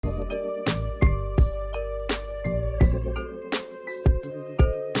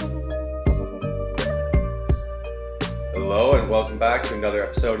welcome back to another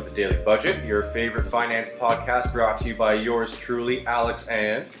episode of The Daily Budget, your favorite finance podcast brought to you by yours truly, Alex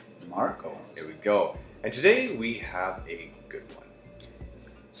and Marco. Here we go. And today we have a good one.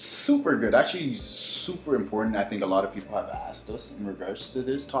 Super good. Actually, super important. I think a lot of people have asked us in regards to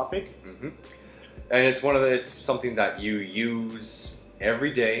this topic. Mm-hmm. And it's something that you use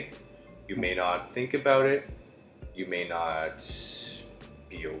every day. You may not think about it. You may not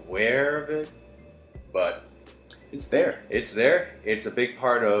be aware of it, but it's there. It's there. It's a big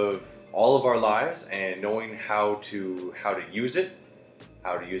part of all of our lives, and knowing how to use it,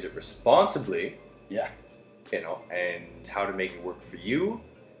 how to use it responsibly, and how to make it work for you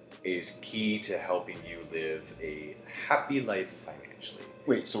is key to helping you live a happy life financially.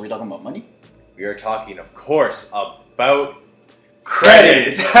 Wait, so we're talking about money? We are talking, of course, about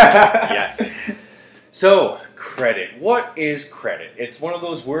credit. Yes. So, credit. What is credit? It's one of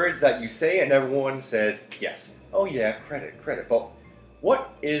those words that you say and everyone says, yes. Oh yeah, credit. But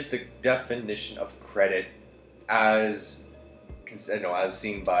what is the definition of credit as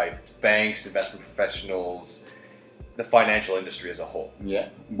seen by banks, investment professionals, the financial industry as a whole? Yeah.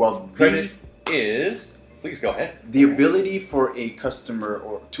 Well, credit is, please go ahead. The ability for a customer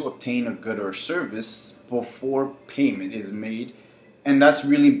or to obtain a good or service before payment is made, and that's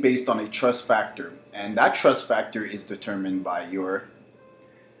really based on a trust factor. And that trust factor is determined by your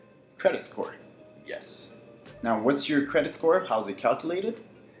credit score. Yes. Now, what's your credit score? How's it calculated?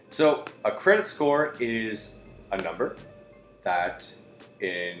 So, a credit score is a number that,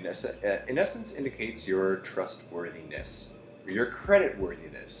 in essence, indicates your trustworthiness. Your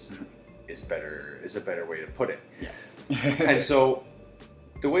creditworthiness is a better way to put it. Yeah. And so,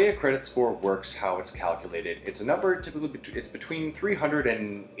 the way a credit score works, how it's calculated, it's a number typically it's between 300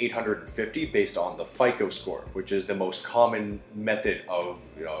 and 850 based on the FICO score, which is the most common method of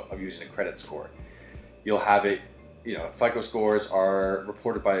using a credit score. You'll have it, FICO scores are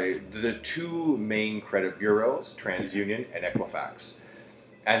reported by the two main credit bureaus, TransUnion and Equifax.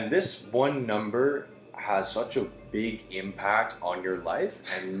 And this one number has such a big impact on your life,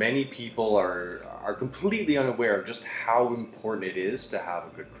 and many people are completely unaware of just how important it is to have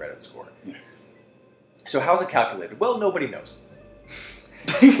a good credit score. Yeah. So how's it calculated? Well, nobody knows.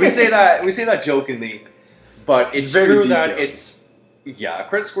 we say that jokingly, but it's true that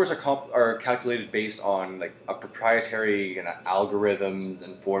credit scores are calculated based on like a proprietary algorithms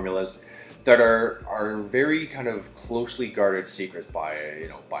and formulas that are very kind of closely guarded secrets by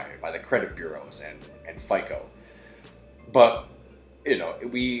the credit bureaus and FICO. But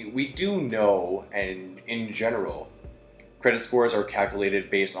we do know, and in general, credit scores are calculated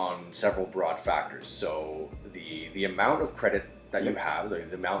based on several broad factors. So the amount of credit that you have,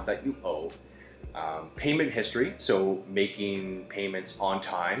 the amount that you owe, payment history, so making payments on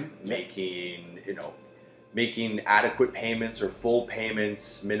time, making adequate payments or full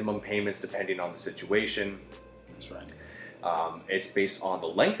payments, minimum payments depending on the situation. That's right. It's based on the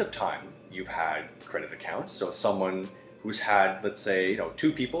length of time you've had credit accounts. So someone who's had, let's say,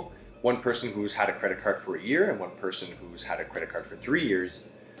 two people, one person who's had a credit card for a year and one person who's had a credit card for 3 years.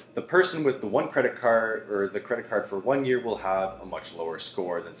 The person with the one credit card or the credit card for 1 year will have a much lower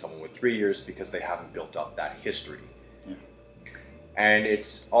score than someone with 3 years because they haven't built up that history. Yeah. And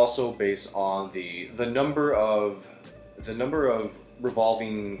it's also based on the number of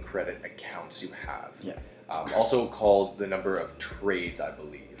revolving credit accounts you have. Yeah. Also called the number of trades, I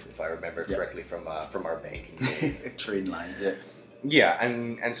believe, if I remember correctly from our banking days. Trade line. Yeah. Yeah,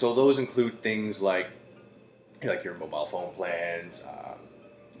 and so those include things like your mobile phone plans,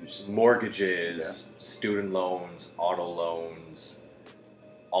 mortgages, student loans, auto loans,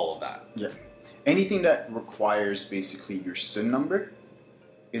 all of that. Yeah. Anything that requires basically your SIN number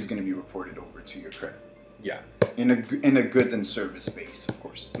is going to be reported over to your credit. Yeah. In a goods and service space, of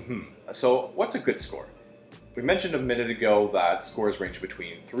course. Mm-hmm. So what's a good score? We mentioned a minute ago that scores range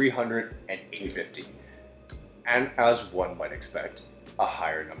between 300 and 850. And as one might expect, a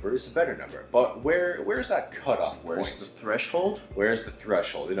higher number is a better number. But where's that cutoff point? Where's the threshold? Where's the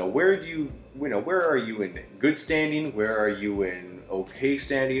threshold? Where are you in good standing? Where are you in okay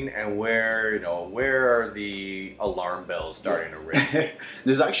standing? And where are the alarm bells starting to ring?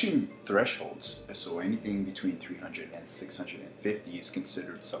 There's actually thresholds. So anything between 300 and 650 is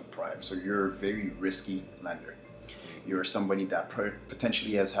considered subprime. So you're a very risky lender. You're somebody that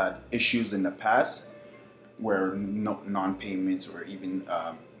potentially has had issues in the past where non-payments or even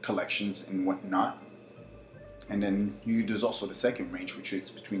collections and whatnot. And then there's also the second range, which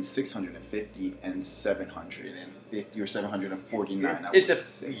is between 650 and 750 or 749.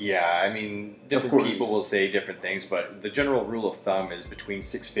 Yeah, I mean, different people will say different things, but the general rule of thumb is between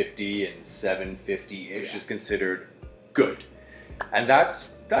 650 and 750-ish is considered good. And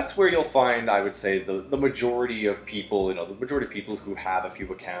that's where you'll find, I would say, the majority of people, the majority of people who have a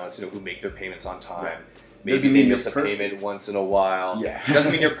few accounts, who make their payments on time. Yeah. Maybe Doesn't they mean miss a you're perfect. payment once in a while. Yeah. It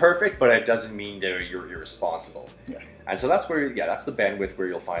doesn't mean you're perfect, but it doesn't mean that you're irresponsible. Yeah. And so that's where, that's the bandwidth where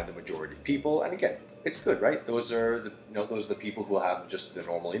you'll find the majority of people. And again, it's good, right? Those are the people who will have just the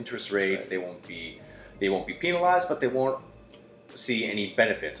normal interest rates. Right. They won't be penalized, but they won't see any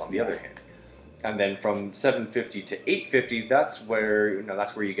benefits on the other hand. And then from 750 to 850, that's where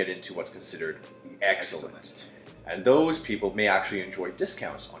you get into what's considered excellent. And those people may actually enjoy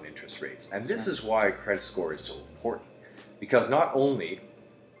discounts on interest rates. And this is why credit score is so important. Because not only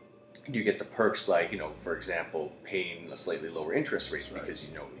do you get the perks like, for example, paying a slightly lower interest rates because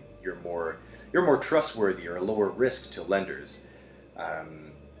you're more trustworthy or a lower risk to lenders.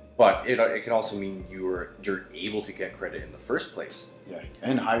 But it can also mean you're able to get credit in the first place. Yeah,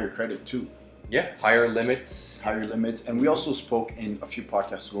 and higher credit too. Yeah, higher limits. Higher limits. And we also spoke in a few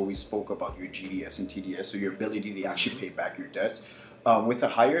podcasts where we spoke about your GDS and TDS, so your ability to actually pay back your debts. With a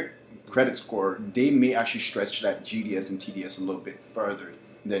higher credit score, they may actually stretch that GDS and TDS a little bit further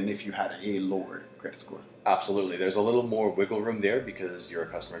than if you had a lower credit score. Absolutely. There's a little more wiggle room there because you're a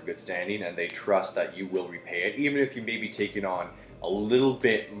customer in good standing and they trust that you will repay it, even if you may be taking on a little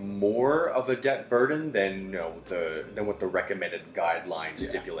bit more of a debt burden than what the recommended guidelines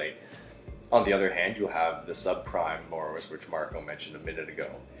stipulate. On the other hand, you'll have the subprime borrowers, which Marco mentioned a minute ago.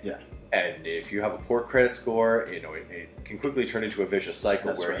 Yeah. And if you have a poor credit score, it can quickly turn into a vicious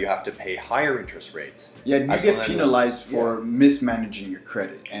cycle where you have to pay higher interest rates. Yeah, you get penalized for mismanaging your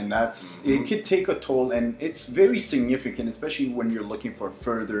credit, and that's it could take a toll, and it's very significant, especially when you're looking for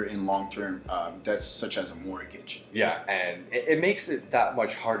further and long-term debts, such as a mortgage. Yeah, and it makes it that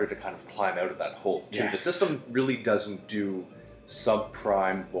much harder to kind of climb out of that hole too. The system really doesn't do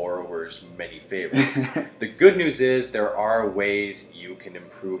subprime borrowers many favors. The good news is there are ways you can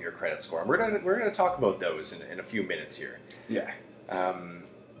improve your credit score, and we're gonna talk about those in a few minutes here. Yeah.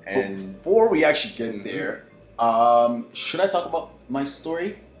 And before we actually get there, should I talk about my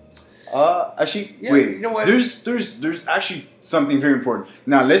story? Actually, wait. You know what? There's actually something very important.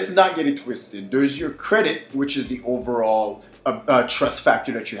 Now, let's not get it twisted. There's your credit, which is the overall trust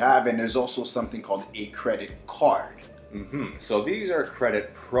factor that you have, and there's also something called a credit card. So these are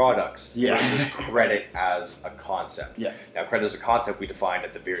credit products versus credit as a concept. Yeah. Now, credit as a concept we defined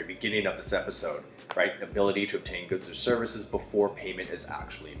at the very beginning of this episode, right? Ability to obtain goods or services before payment is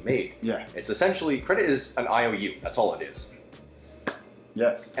actually made. Yeah. It's essentially, credit is an IOU. That's all it is.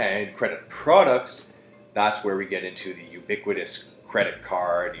 Yes. And credit products, that's where we get into the ubiquitous credit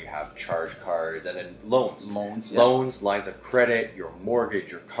card. You have charge cards and then loans. Loans, lines of credit, your mortgage,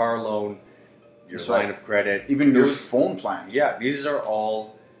 your car loan, your line of credit, even your phone plan. Yeah, these are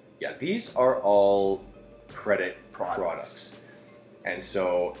all credit products. And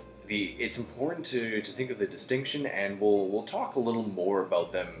so it's important to think of the distinction, and we'll talk a little more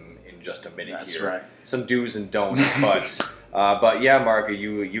about them in just a minute. That's here. right. Some do's and don'ts, but yeah, Marco,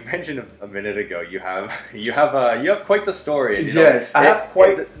 you mentioned a minute ago you have quite the story. And, yes, I have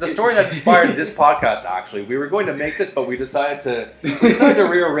quite the story that inspired this podcast. Actually, we were going to make this, but we decided to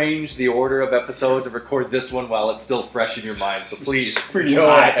rearrange the order of episodes and record this one while it's still fresh in your mind. So please, go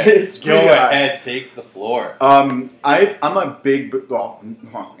ahead, take the floor. I'm a big,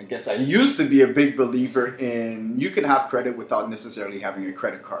 I guess I used to be a big believer in you can have credit without necessarily having a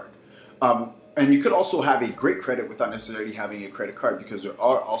credit card. And you could also have a great credit without necessarily having a credit card, because there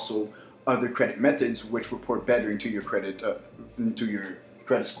are also other credit methods which report better into your credit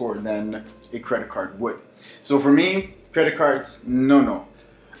score than a credit card would. So for me, credit cards, no.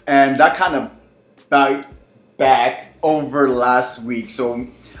 And that kind of back over last week. So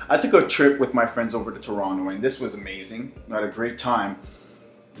I took a trip with my friends over to Toronto, and this was amazing. We had a great time.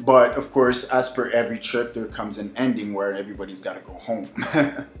 But of course, as per every trip, there comes an ending where everybody's got to go home.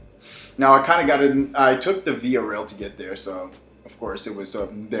 Now I took the Via Rail to get there, so of course it was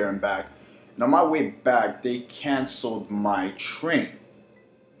there and back. And on my way back, they canceled my train.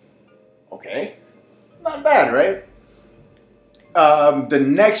 Okay, not bad, right? The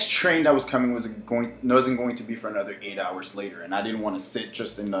next train that was coming wasn't going to be for another 8 hours later, and I didn't want to sit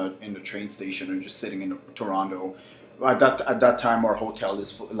just in the train station or just sitting in Toronto. At that time, our hotel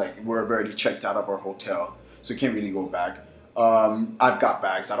is we're already checked out of our hotel, so we can't really go back. I've got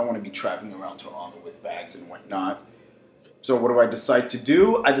bags. I don't want to be traveling around Toronto with bags and whatnot. So what do I decide to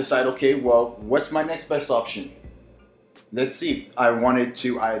do? I decide, okay, well, what's my next best option? Let's see. I wanted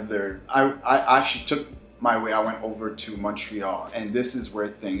to I actually took my way. I went over to Montreal, and this is where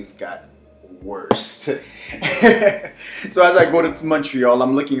things got worst. So as I go to Montreal,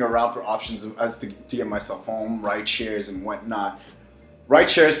 I'm looking around for options as to get myself home, ride shares and whatnot. Ride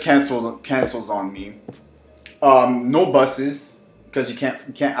shares cancels on me. No buses, because you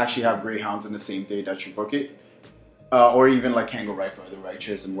can't actually have Greyhounds in the same day that you book it, or even like Kango ride for other ride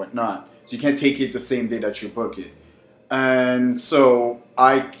shares and whatnot. So you can't take it the same day that you book it. And so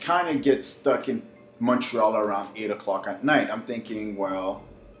I kind of get stuck in Montreal around 8 o'clock at night. I'm thinking, well,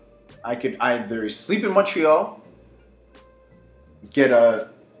 I could either sleep in Montreal,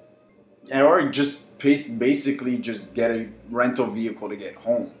 or just basically just get a rental vehicle to get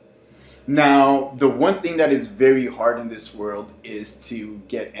home. Now, the one thing that is very hard in this world is to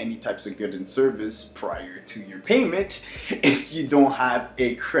get any types of good and service prior to your payment if you don't have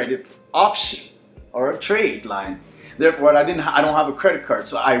a credit option or a trade line. Therefore, I don't have a credit card,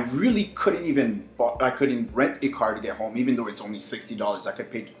 so I really couldn't rent a car to get home, even though it's only $60. I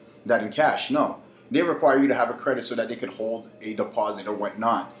could pay that in cash. No, they require you to have a credit so that they could hold a deposit or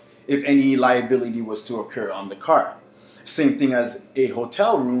whatnot if any liability was to occur on the car. Same thing as a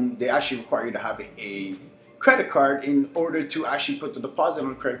hotel room, they actually require you to have a credit card in order to actually put the deposit on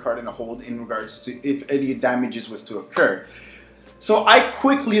the credit card and a hold in regards to if any damages was to occur. So I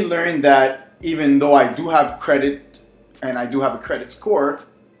quickly learned that even though I do have credit and I do have a credit score,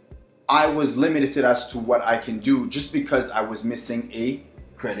 I was limited as to what I can do just because I was missing a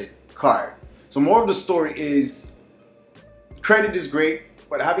credit card. So more of the story is credit is great,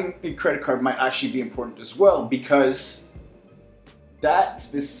 but having a credit card might actually be important as well, because that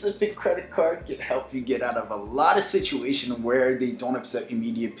specific credit card can help you get out of a lot of situations where they don't accept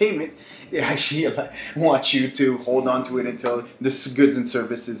immediate payment. They actually want you to hold on to it until the goods and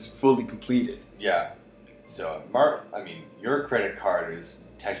service is fully completed. Yeah. So, Mark, I mean, your credit card is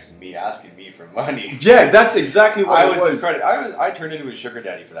texting me, asking me for money. Yeah, that's exactly what it was. I turned into a sugar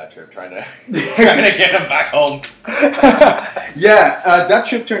daddy for that trip, trying to get him back home. Yeah, that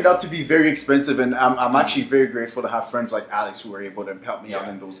trip turned out to be very expensive, and I'm actually very grateful to have friends like Alex who were able to help me out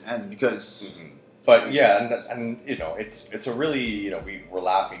in those ends, because. Mm-hmm. But yeah, and you know, it's a really, you know, we're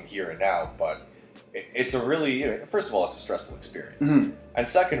laughing here and now, but it's a really, you know, first of all, it's a stressful experience, and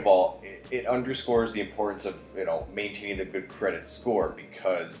second of all, it underscores the importance of, you know, maintaining a good credit score,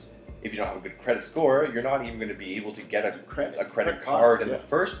 because if you don't have a good credit score, you're not even going to be able to get a credit card in the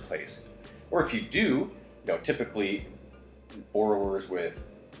first place. Or if you do, you know, typically borrowers with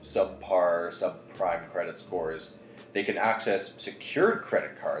subprime credit scores, they can access secured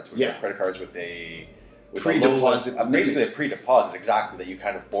credit cards, which are credit cards with a pre-deposit, basically a pre-deposit, exactly, that you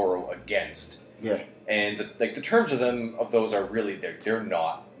kind of borrow against. Yeah. And the terms of those are really, they're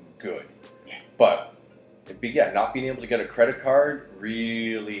not good. Yeah. But yeah, not being able to get a credit card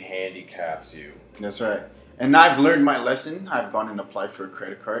really handicaps you. That's right. And I've learned my lesson. I've gone and applied for a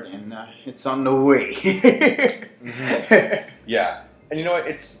credit card, and it's on the way. Yeah. And you know what?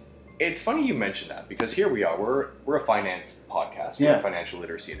 It's funny you mentioned that, because here we are. We're a finance podcast. We're a financial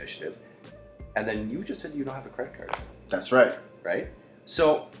literacy initiative. And then you just said you don't have a credit card. That's right. Right?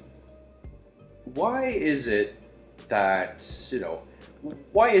 So why is it that, you know,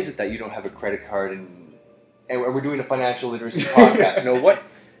 you don't have a credit card, and we're doing a financial literacy podcast? You know what?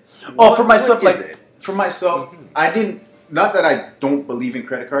 For myself, not that I don't believe in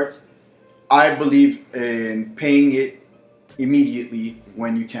credit cards. I believe in paying it immediately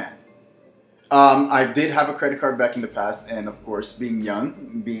when you can. I did have a credit card back in the past, and of course, being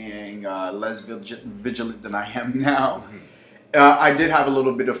young, being less vigilant than I am now, I did have a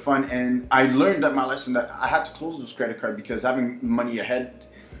little bit of fun, and I learned that my lesson that I had to close this credit card, because having money ahead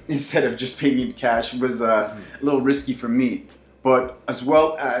instead of just paying in cash was a little risky for me. But as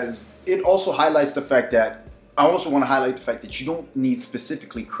well as it also highlights the fact that I also want to highlight the fact that you don't need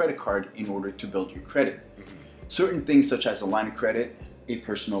specifically credit card in order to build your credit. Certain things such as a line of credit, a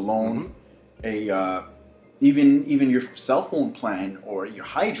personal loan, even your cell phone plan or your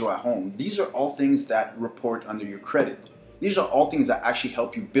hydro at home, these are all things that report under your credit. These are all things that actually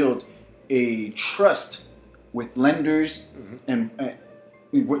help you build a trust with lenders and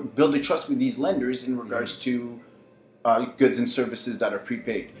build a trust with these lenders in regards to goods and services that are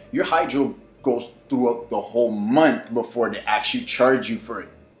prepaid. Your hydro goes throughout the whole month before they actually charge you for it.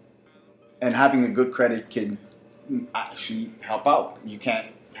 And having a good credit can actually help out. You can't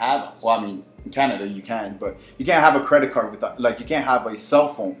have, well, I mean, in Canada you can, but you can't have a credit card without, like, you can't have a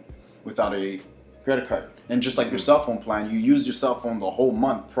cell phone without a credit card. And just like your cell phone plan, you use your cell phone the whole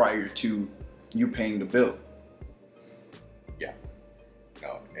month prior to you paying the bill. Yeah,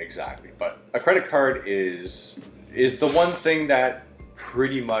 no, exactly. But a credit card is the one thing that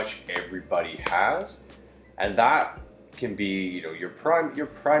pretty much everybody has, and that can be, you know, your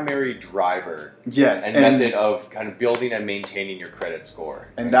primary driver Yes, and method of kind of building and maintaining your credit score.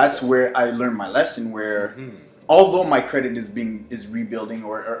 and right? that's So- where I learned my lesson. Where Mhm. although my credit is rebuilding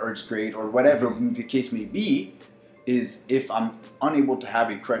or it's great or whatever the case may be, is if I'm unable to have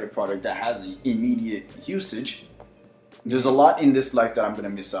a credit product that has an immediate usage, there's a lot in this life that I'm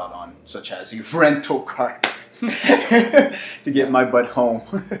gonna miss out on, such as a rental car to get my butt home.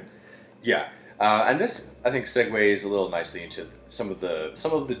 Yeah, and this I think segues a little nicely into some of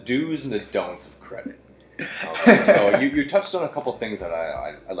the do's and the don'ts of credit. Okay, so you touched on a couple things that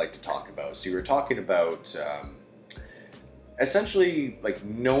I like to talk about. So you were talking about essentially like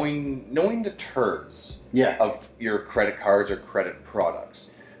knowing the terms Yeah. of your credit cards or credit products.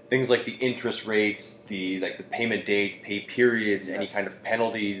 Things like the interest rates, the payment dates, pay periods, any Yes. kind of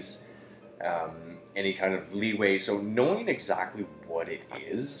penalties, any kind of leeway. So knowing exactly what it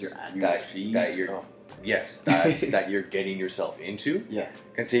is Your annual fees. that you're Oh. yes that you're getting yourself into Yeah.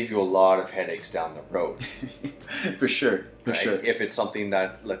 can save you a lot of headaches down the road. For sure. For Right? sure. If it's something that,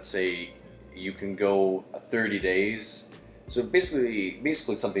 let's say, you can go 30 days. So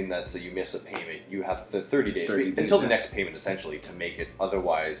basically something that, say you miss a payment, you have the 30 days, 30 days, until the yeah. next payment essentially to make it.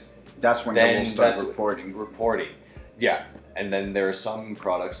 Otherwise, That's when then you will start that's reporting. reporting. Yeah, and then there are some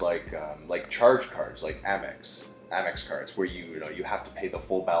products like charge cards, like Amex cards, where you know you have to pay the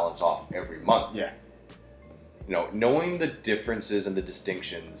full balance off every month. Yeah. You know, knowing the differences and the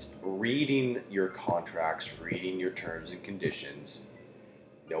distinctions, reading your contracts, reading your terms and conditions.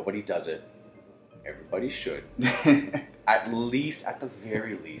 Nobody does it. Everybody should. At the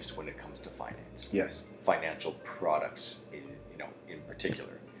very least, when it comes to finance. Yes. Financial products, in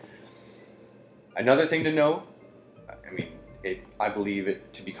particular. Another thing to know, I believe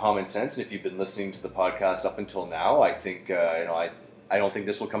it to be common sense, and if you've been listening to the podcast up until now, I think, I don't think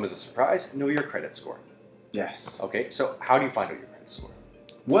this will come as a surprise. Know your credit score. Yes. Okay, so how do you find out your credit score?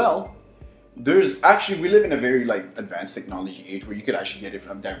 Well, we live in a very advanced technology age where you could actually get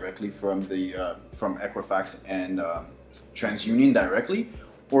it directly from from Equifax and TransUnion directly,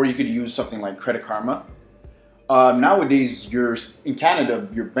 or you could use something like Credit Karma. Nowadays, in Canada,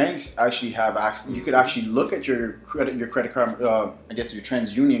 your banks actually have access. You could actually look at your Credit Karma, your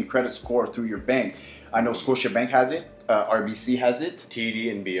TransUnion credit score through your bank. I know Scotiabank has it, RBC has it,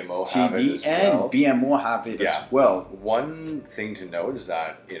 TD and BMO have it as TD and well. BMO have it as well. One thing to note is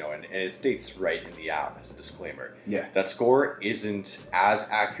that, and it states right in the app as a disclaimer, Yeah. that score isn't as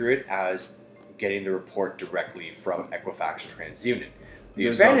accurate as getting the report directly from Equifax or TransUnion. The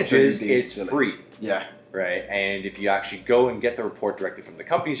There's advantage 30 is days it's to free, Yeah. right? And if you actually go and get the report directly from the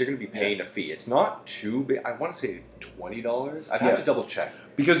companies, you're going to be paying a fee. It's not too big. I want to say $20. I'd have to double check.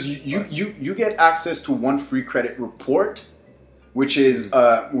 Because you get access to one free credit report, which is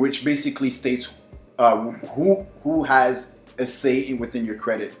which basically states who has a say within your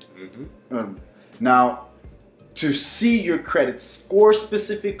credit. Mm-hmm. Now, to see your credit score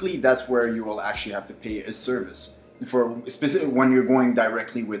specifically, that's where you will actually have to pay a service for specific when you're going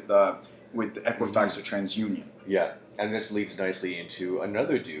directly with Equifax or TransUnion. Yeah, and this leads nicely into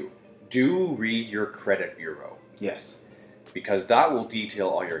another do. Do read your credit bureau. Yes. Because that will detail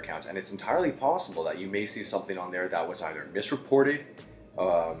all your accounts, and it's entirely possible that you may see something on there that was either misreported,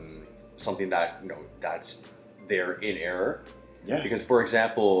 something that that's there in error. Yeah. Because, for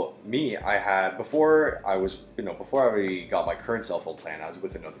example, I had before I got my current cell phone plan, I was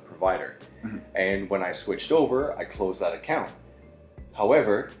with another provider, and when I switched over, I closed that account.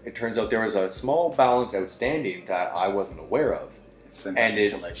 However, it turns out there was a small balance outstanding that I wasn't aware of. Sent out to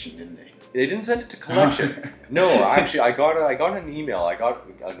collection, didn't they? They didn't send it to collection. No, actually, I got an email. I got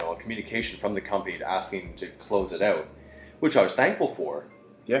a communication from the company asking to close it out, which I was thankful for.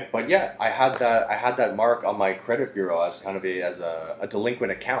 Yeah. But yeah, I had that mark on my credit bureau as kind of a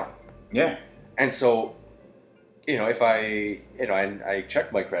delinquent account. Yeah. And so, if I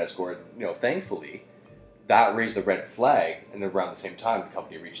checked my credit score, thankfully, that raised the red flag, and around the same time, the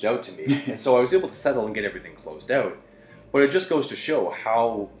company reached out to me, and so I was able to settle and get everything closed out. But it just goes to show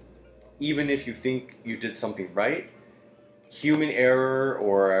how, even if you think you did something right, human error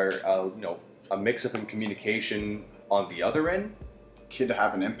or a mix-up in communication on the other end could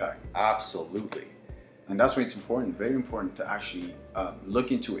have an impact. Absolutely. And that's why it's important, very important to actually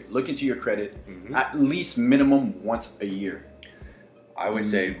look into it. Look into your credit at least minimum once a year. I would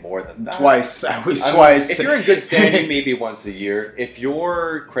say more than that. Twice. Twice. If you're in good standing, maybe once a year. If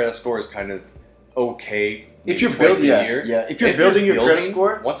your credit score is kind of okay, if you're twice building, a year, if you're building your credit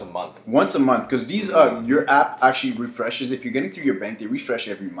score once a month. Once a month, because these your app actually refreshes. If you're getting through your bank, they refresh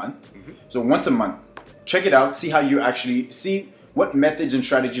every month. So once a month, check it out. See how you actually see what methods and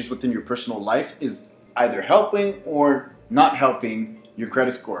strategies within your personal life is either helping or not helping your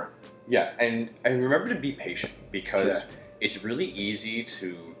credit score. Yeah, and remember to be patient because Yeah. it's really easy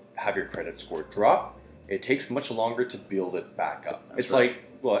to have your credit score drop. It takes much longer to build it back up. That's It's right. like,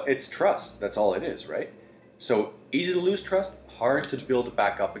 well, it's trust. That's all it is, right? So easy to lose trust, hard to build it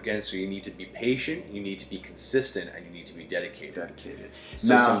back up again. So you need to be patient, you need to be consistent, and you need to be dedicated. Dedicated.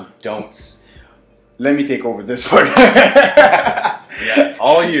 So Now, some don'ts. let me take over this part. Yeah,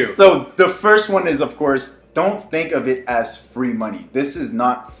 all you. So the first one is, of course, don't think of it as free money. This is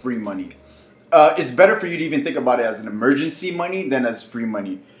not free money. It's better for you to even think about it as an emergency money than as free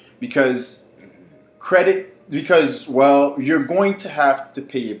money, because well, you're going to have to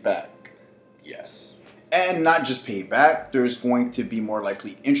pay it back. Yes. And not just pay it back, there's going to be more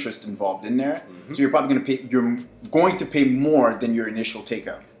likely interest involved in there. Mm-hmm. So you're going to pay more than your initial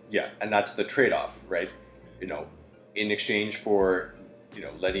takeout. Yeah, and that's the trade-off, right? You know, in exchange for,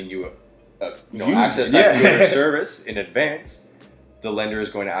 letting you, Use access it, that yeah. good or service in advance, the lender is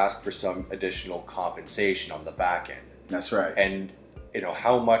going to ask for some additional compensation on the back end. That's right. And,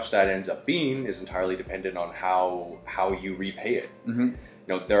 how much that ends up being is entirely dependent on how you repay it. Mm-hmm.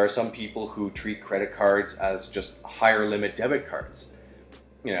 There are some people who treat credit cards as just higher limit debit cards.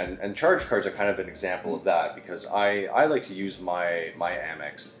 And charge cards are kind of an example of that because I like to use my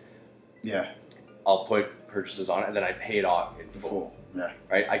Amex. Yeah. I'll put purchases on it and then I pay it off in full. Full. Yeah.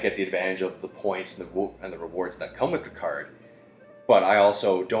 Right? I get the advantage of the points and the rewards that come with the card, but I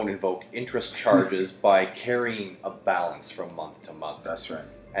also don't invoke interest charges by carrying a balance from month to month. That's right.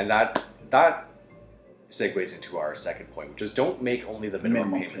 And that segues into our second point, which is don't make only the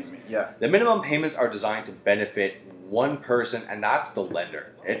minimum payments. Payment. Yeah. The minimum payments are designed to benefit one person, and that's the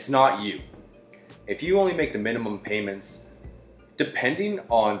lender. It's not you. If you only make the minimum payments, depending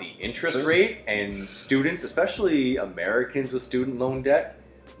on the interest rate, and students, especially Americans with student loan debt,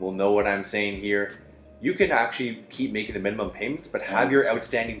 will know what I'm saying here. You can actually keep making the minimum payments, but have your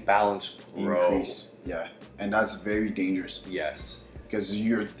outstanding balance grow. Increase. Yeah. And that's very dangerous. Yes. Because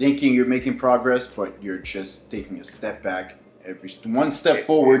you're thinking you're making progress, but you're just taking a step back. One step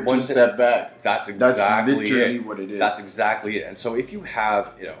forward, one two step back. That's exactly literally it. what it is. That's exactly it. And so if you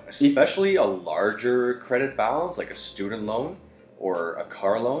have, especially a larger credit balance, like a student loan or a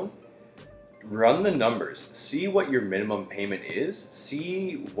car loan, run the numbers. See what your minimum payment is.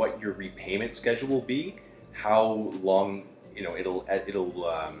 See what your repayment schedule will be. How long, it'll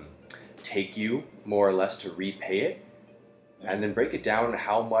take you more or less to repay it. And then break it down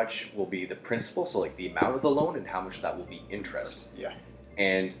how much will be the principal, so like the amount of the loan, and how much of that will be interest. Yeah.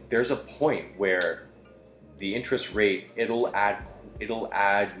 And there's a point where the interest rate, it'll add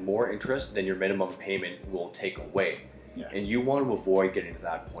more interest than your minimum payment will take away. Yeah. And you want to avoid getting to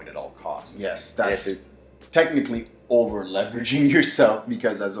that point at all costs. Yes, that's technically over leveraging yourself,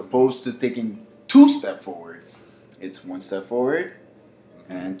 because as opposed to taking 2 steps forward, it's 1 step forward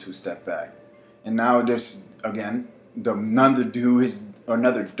and 2 steps back. And now there's, again,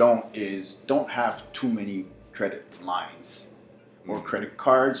 another don't is don't have too many credit lines or credit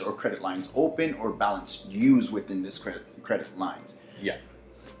cards or credit lines open or balance used within this credit lines. Yeah.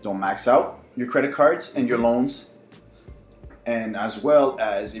 Don't max out your credit cards and your loans. And as well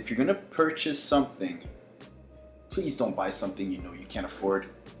as, if you're going to purchase something, please don't buy something you can't afford.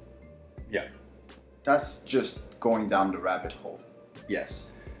 Yeah. That's just going down the rabbit hole. Yes.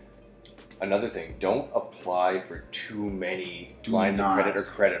 Another thing, don't apply for too many lines of credit or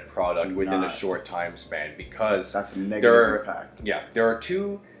credit product within a short time span, because that's a negative impact. Yeah, there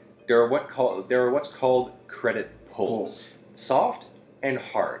are what's called credit pulls. Soft and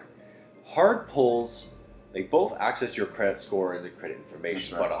hard. Hard pulls, they both access your credit score and the credit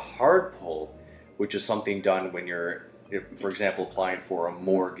information, but a hard pull, which is something done when you're, for example, applying for a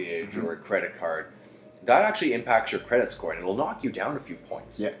mortgage or a credit card, that actually impacts your credit score and it'll knock you down a few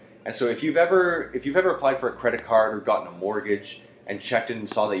points. Yeah. And so if you've ever applied for a credit card or gotten a mortgage and checked and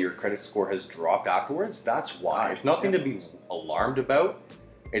saw that your credit score has dropped afterwards, that's why. It's nothing to be alarmed about.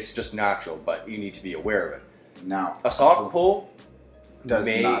 It's just natural, but you need to be aware of it. Now, a soft pull does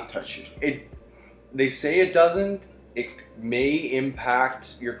not touch you. They say it doesn't. It may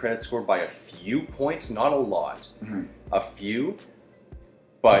impact your credit score by a few points, not a lot. A few.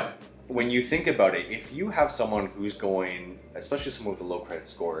 But when you think about it, if you have someone who's going, especially someone with a low credit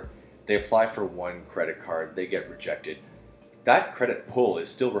score, they apply for one credit card, they get rejected. That credit pull is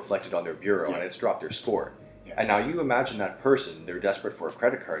still reflected on their bureau and it's dropped their score. And now you imagine that person, they're desperate for a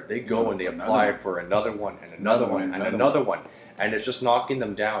credit card. They go and they apply for another one and another one and another one. and it's just knocking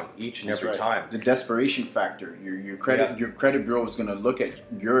them down each and That's every right. time. The desperation factor. Your credit bureau is going to look at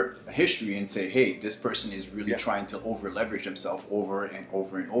your history and say, hey, this person is really trying to over leverage himself over and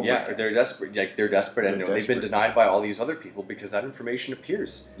over and over. Yeah, again. they're desperate. Like they're desperate, and they've been denied by all these other people because that information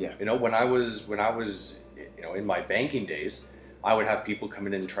appears. Yeah. You know, when I was in my banking days, I would have people come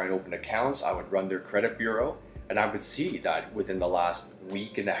in and try and open accounts. I would run their credit bureau, and I would see that within the last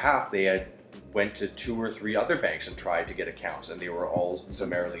week and a half, they had went to 2 or 3 other banks and tried to get accounts, and they were all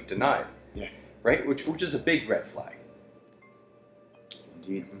summarily denied. Yeah. Right? Which is a big red flag.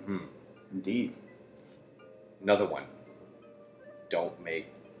 Indeed. Mm-hmm. Indeed. Another one. Don't make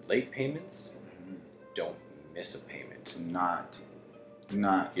late payments. Mm-hmm. Don't miss a payment. Do not.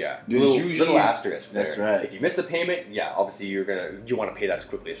 Yeah. There's Little asterisk there. That's right. If you miss a payment, yeah, obviously you want to pay that as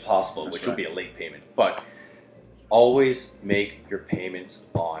quickly as possible, which will be a late payment. But always make your payments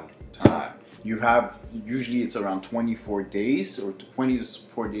on time. You have, usually it's around 24 days or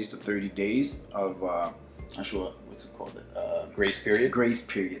 24 days to 30 days of, what's it called? Grace period? Grace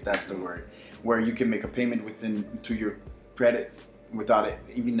period, that's the word. Where you can make a payment to your credit without it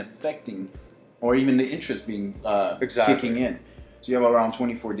even affecting, or even the interest being kicking in. So you have around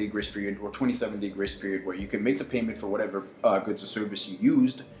 24-day grace period or 27-day grace period where you can make the payment for whatever goods or service you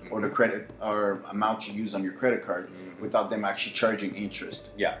used, or the credit or amount you used on your credit card, without them actually charging interest.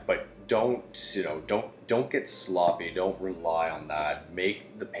 Yeah, but don't get sloppy. Don't rely on that.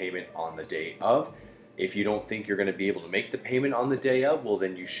 Make the payment on the day of. If you don't think you're going to be able to make the payment on the day of, well,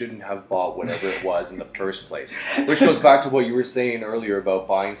 then you shouldn't have bought whatever it was in the first place. Which goes back to what you were saying earlier about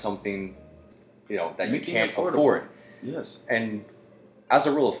buying something, that you can't afford. Yes. And as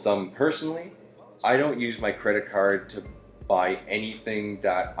a rule of thumb, personally, I don't use my credit card to buy anything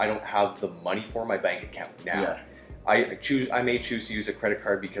that I don't have the money for my bank account now. Yeah. I may choose to use a credit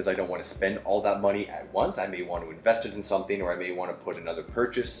card because I don't want to spend all that money at once. I may want to invest it in something, or I may want to put another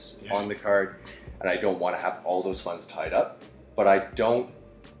purchase on the card, and I don't want to have all those funds tied up. But I don't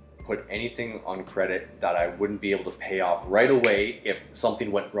put anything on credit that I wouldn't be able to pay off right away if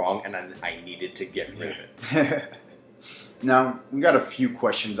something went wrong and I needed to get rid of it. Now, we got a few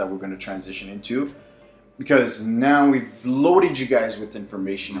questions that we're going to transition into, because now we've loaded you guys with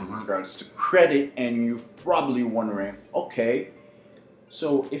information in regards to credit, and you're probably wondering, okay,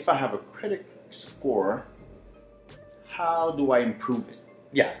 so if I have a credit score, how do I improve it?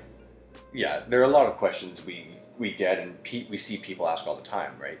 Yeah, there are a lot of questions we get, and we see people ask all the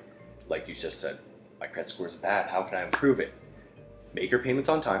time, right? Like you just said, my credit score is bad, how can I improve it? Make your payments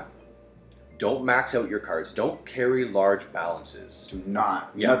on time. Don't max out your cards. Don't carry large balances. Do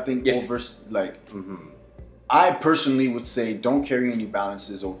not. Nothing over, like, Mm-hmm. I personally would say don't carry any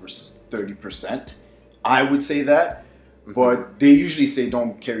balances over 30%. I would say that, but they usually say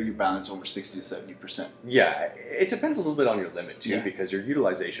don't carry your balance over 60 to 70%. Yeah, it depends a little bit on your limit too, because your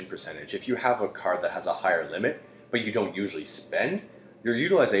utilization percentage, if you have a card that has a higher limit, but you don't usually spend, your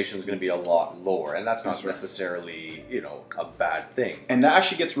utilization is going to be a lot lower, and that's not necessarily, a bad thing. And that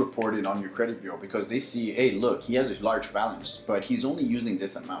actually gets reported on your credit bureau, because they see, hey, look, he has a large balance, but he's only using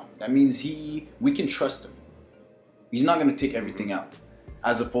this amount. That means we can trust him. He's not going to take everything out.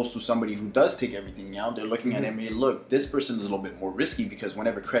 As opposed to somebody who does take everything out, they're looking at him, hey, look, this person is a little bit more risky, because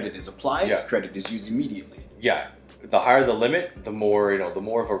whenever credit is applied, credit is used immediately. Yeah. The higher the limit, the more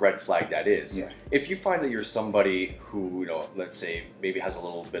of a red flag that is. Yeah. If you find that you're somebody who, let's say maybe has a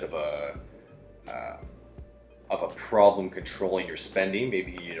little bit of a problem controlling your spending,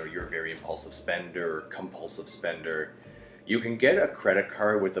 maybe you're a very impulsive spender or compulsive spender, you can get a credit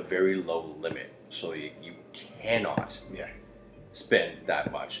card with a very low limit, so you cannot spend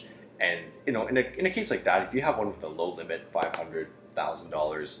that much. And in a case like that, if you have one with a low limit,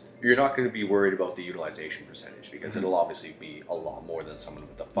 $500,000, you're not going to be worried about the utilization percentage, because it'll obviously be a lot more than someone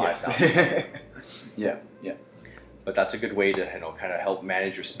with a $5,000. Yeah. But that's a good way to kind of help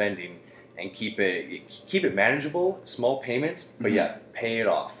manage your spending and keep it manageable, small payments, but pay it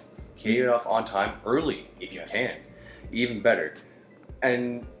off. Pay it off on time, early if you can, even better.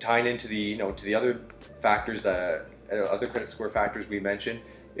 And tying into the other factors, other credit score factors we mentioned.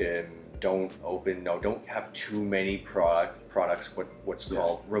 Don't have too many products, what's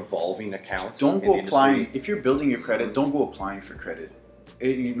called revolving accounts. Don't go applying, if you're building your credit, don't go applying for credit.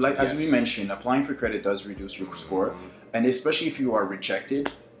 As we mentioned, applying for credit does reduce your score, and especially if you are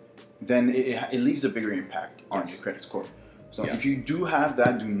rejected, then it leaves a bigger impact on your credit score. So if you do have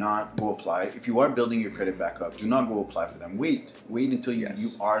that, do not go apply. If you are building your credit back up, do not go apply for them. Wait until you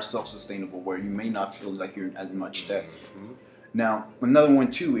are self-sustainable, where you may not feel like you're in as much debt. Now, another one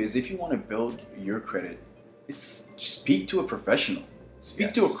too is, if you want to build your credit, speak to a professional.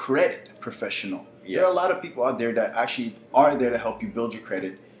 Speak to a credit professional. There are a lot of people out there that actually are there to help you build your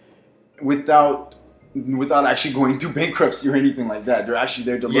credit without actually going through bankruptcy or anything like that. They're actually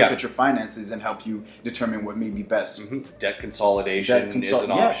there to look at your finances and help you determine what may be best. Debt consolidation is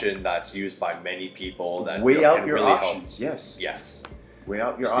an option that's used by many people. That weigh out your really options. Help. Yes. Weigh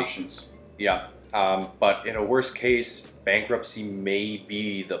out your options. Yeah. But in a worst case, bankruptcy may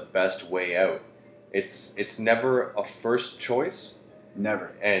be the best way out. It's never a first choice.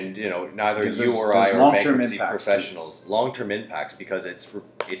 Never. And neither you or I are bankruptcy professionals. Long-term impacts, because it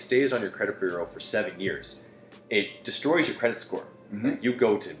stays on your credit bureau for 7 years. It destroys your credit score. You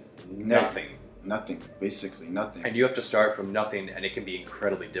go to nothing. Nothing. Basically nothing. And you have to start from nothing, and it can be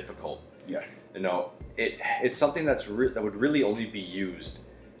incredibly difficult. Yeah. It's something that would really only be used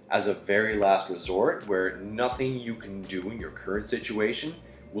as a very last resort, where nothing you can do in your current situation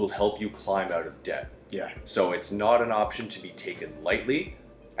will help you climb out of debt. Yeah. So it's not an option to be taken lightly,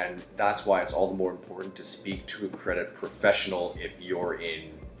 and that's why it's all the more important to speak to a credit professional if you're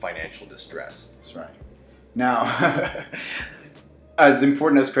in financial distress. That's right. Now, as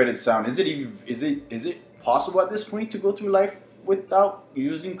important as credit sound, is it possible at this point to go through life without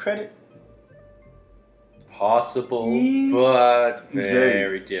using credit? Possible, but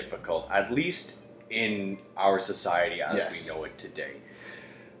very difficult, at least in our society as we know it today.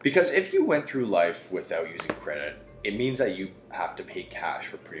 Because if you went through life without using credit, it means that you have to pay cash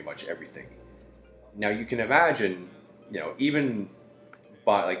for pretty much everything. Now you can imagine, even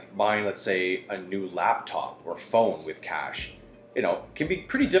buying, let's say, a new laptop or phone with cash, can be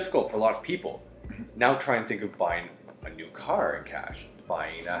pretty difficult for a lot of people. Now try and think of buying a new car in cash,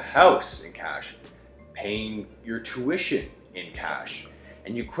 buying a house in cash, paying your tuition in cash.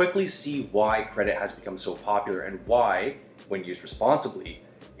 And you quickly see why credit has become so popular, and why, when used responsibly,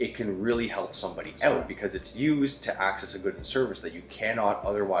 it can really help somebody out, because it's used to access a good and service that you cannot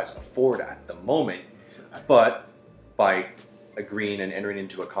otherwise afford at the moment. But by agreeing and entering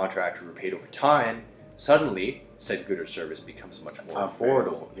into a contract to repay it over time, suddenly said good or service becomes much more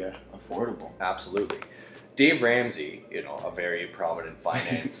affordable. Yeah, affordable. Absolutely. Dave Ramsey, a very prominent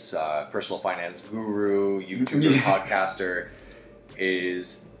finance, personal finance guru, YouTuber, podcaster,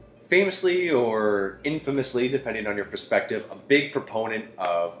 is famously or infamously, depending on your perspective, a big proponent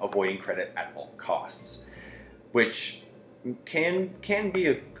of avoiding credit at all costs, which can be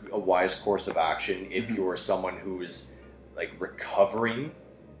a wise course of action if you're someone who's recovering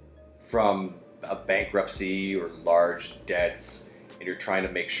from a bankruptcy or large debts, and you're trying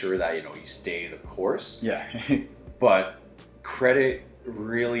to make sure that you stay the course. Yeah. But credit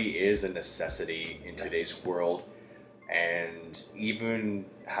really is a necessity in today's world. And even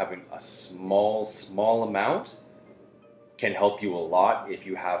having a small amount can help you a lot if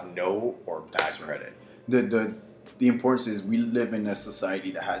you have no or bad credit. The importance is we live in a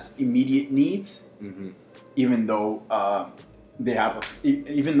society that has immediate needs, even though they have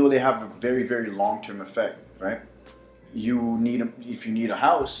a very, very long-term effect, right? If you need a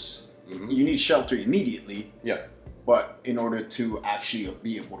house, you need shelter immediately. Yeah. But in order to actually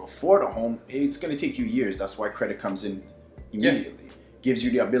be able to afford a home, it's going to take you years. That's why credit comes in immediately. Gives you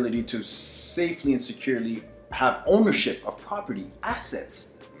the ability to safely and securely have ownership of property,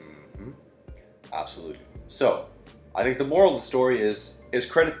 assets. Absolutely. So, I think the moral of the story is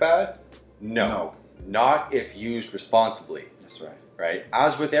credit bad? No. Not if used responsibly. That's right. Right?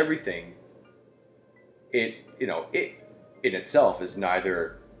 As with everything, it in itself is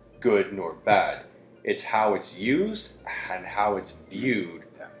neither good nor bad. It's how it's used and how it's viewed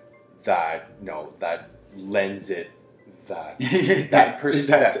that lends it that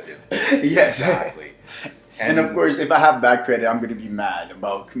perspective. Yes, exactly. And of course, if I have bad credit, I'm going to be mad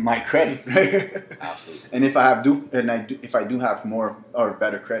about my credit. Absolutely. And if I do have more or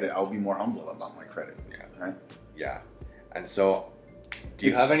better credit, I'll be more humble about my credit. Yeah. Right. Yeah. And so, do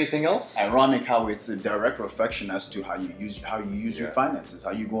you have anything else? Ironic how it's a direct reflection as to how you use your finances.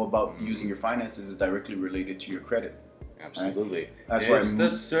 How you go about using your finances is directly related to your credit. Absolutely. Right? That's it's the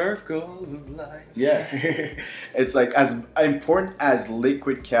circle of life. Yeah. It's like, as important as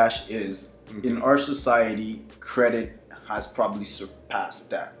liquid cash is, in our society, credit has probably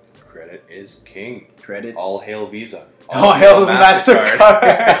surpassed that. Credit is king. Credit. All hail Visa. All hail MasterCard.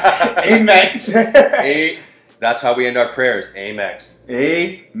 Amex. That's how we end our prayers. Amex.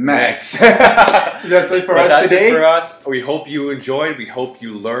 Amex. That's it for us today. That's it for us. We hope you enjoyed. We hope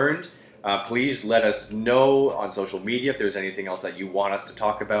you learned. Please let us know on social media if there's anything else that you want us to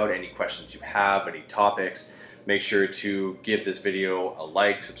talk about, any questions you have, any topics. Make sure to give this video a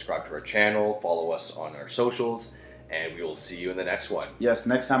like, subscribe to our channel, follow us on our socials, and we will see you in the next one. Yes,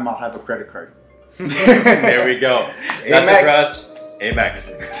 next time I'll have a credit card. There we go. That's it for us.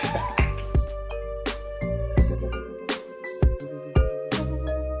 Amex.